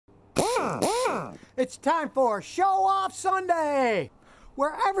It's time for Show Off Sunday,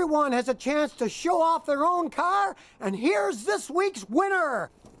 where everyone has a chance to show off their own car, and here's this week's winner.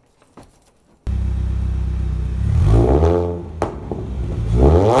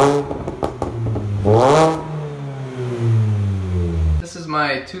 This is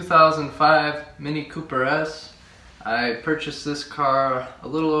my 2005 Mini Cooper S. I purchased this car a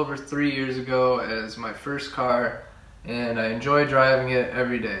little over 3 years ago as my first car, and I enjoy driving it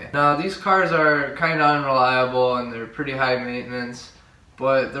every day. Now, these cars are kind of unreliable and they're pretty high maintenance,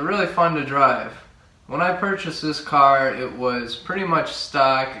 but they're really fun to drive. When I purchased this car, it was pretty much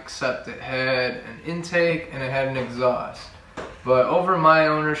stock, except it had an intake and it had an exhaust. But over my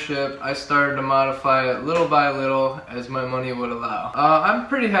ownership, I started to modify it little by little as my money would allow. I'm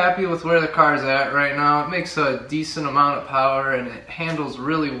pretty happy with where the car's at right now. It makes a decent amount of power and it handles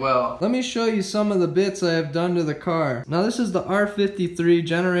really well. Let me show you some of the bits I have done to the car. Now, this is the R53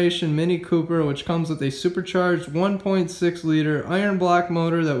 generation Mini Cooper, which comes with a supercharged 1.6 liter iron block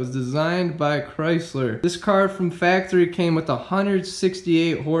motor that was designed by Chrysler. This car from factory came with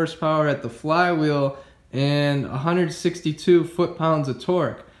 168 horsepower at the flywheel and 162 foot-pounds of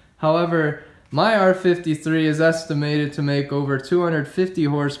torque. However, my R53 is estimated to make over 250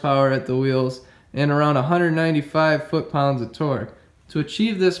 horsepower at the wheels and around 195 foot-pounds of torque. To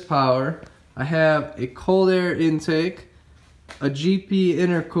achieve this power, I have a cold air intake, a GP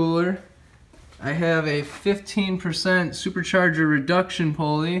intercooler, I have a 15% supercharger reduction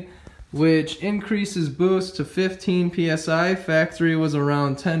pulley, which increases boost to 15 psi. Factory was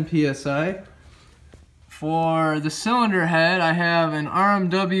around 10 psi. For the cylinder head, I have an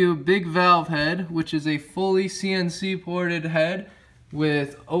RMW big valve head, which is a fully CNC ported head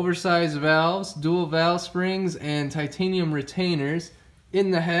with oversized valves, dual valve springs, and titanium retainers.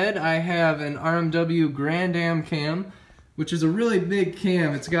 In the head, I have an RMW Grand Am cam, which is a really big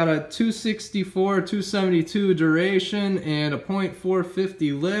cam. It's got a 264/272 duration and a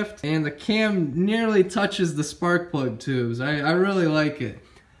 .450 lift, and the cam nearly touches the spark plug tubes. I really like it.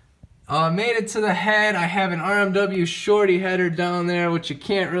 Made it to the head. I have an RMW shorty header down there, which you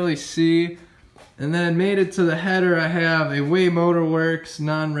can't really see. And then made it to the header, I have a Way Motorworks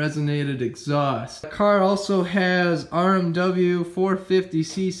non-resonated exhaust. The car also has RMW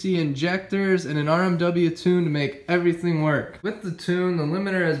 450cc injectors and an RMW tune to make everything work. With the tune, the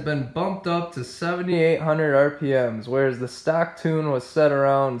limiter has been bumped up to 7,800 RPMs, whereas the stock tune was set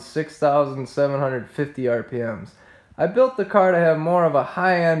around 6,750 RPMs. I built the car to have more of a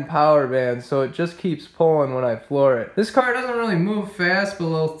high-end power band, so it just keeps pulling when I floor it. This car doesn't really move fast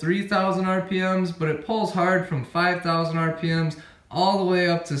below 3,000 RPMs, but it pulls hard from 5,000 RPMs all the way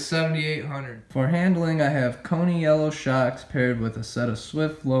up to 7,800. For handling, I have Coney yellow shocks paired with a set of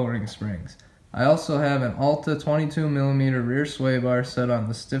Swift lowering springs. I also have an Alta 22mm rear sway bar set on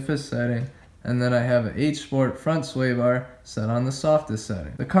the stiffest setting, and then I have an H-Sport front sway bar set on the softest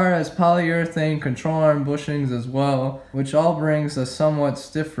setting. The car has polyurethane control arm bushings as well, which all brings a somewhat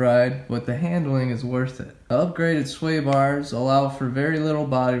stiff ride, but the handling is worth it. The upgraded sway bars allow for very little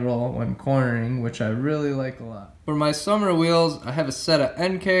body roll when cornering, which I really like a lot. For my summer wheels, I have a set of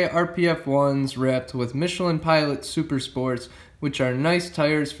NK RPF 1s wrapped with Michelin Pilot Super Sports, which are nice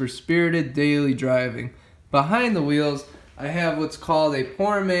tires for spirited daily driving. Behind the wheels, I have what's called a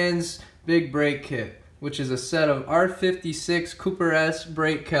poor man's big brake kit, which is a set of R56 Cooper S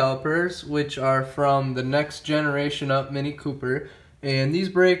brake calipers, which are from the next generation up Mini Cooper. And these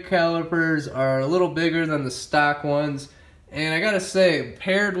brake calipers are a little bigger than the stock ones. And I gotta say,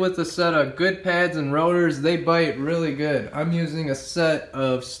 paired with a set of good pads and rotors, they bite really good. I'm using a set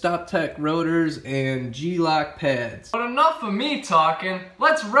of StopTech rotors and G-Lock pads. But enough of me talking,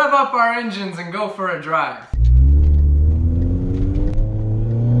 let's rev up our engines and go for a drive.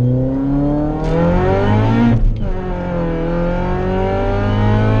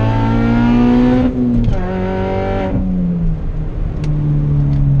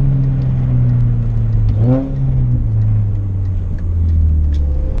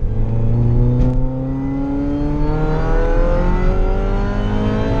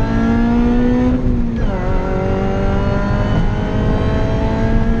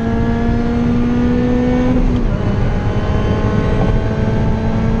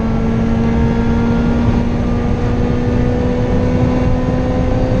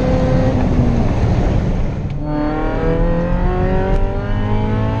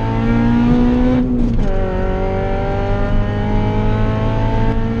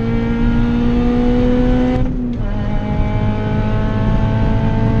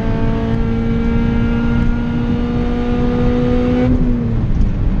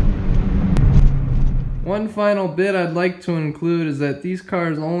 final bit I'd like to include is that these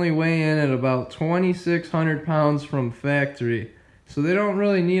cars only weigh in at about 2,600 pounds from factory, so they don't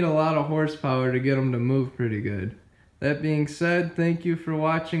really need a lot of horsepower to get them to move pretty good. That being said, thank you for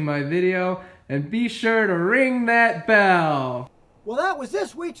watching my video, and be sure to ring that bell. Well, that was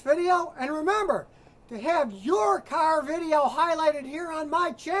this week's video, and remember, to have your car video highlighted here on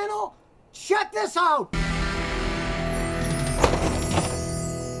my channel, check this out!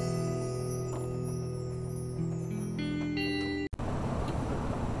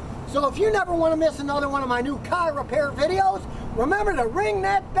 So if you never want to miss another one of my new car repair videos, remember to ring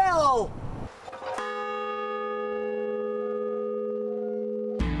that bell!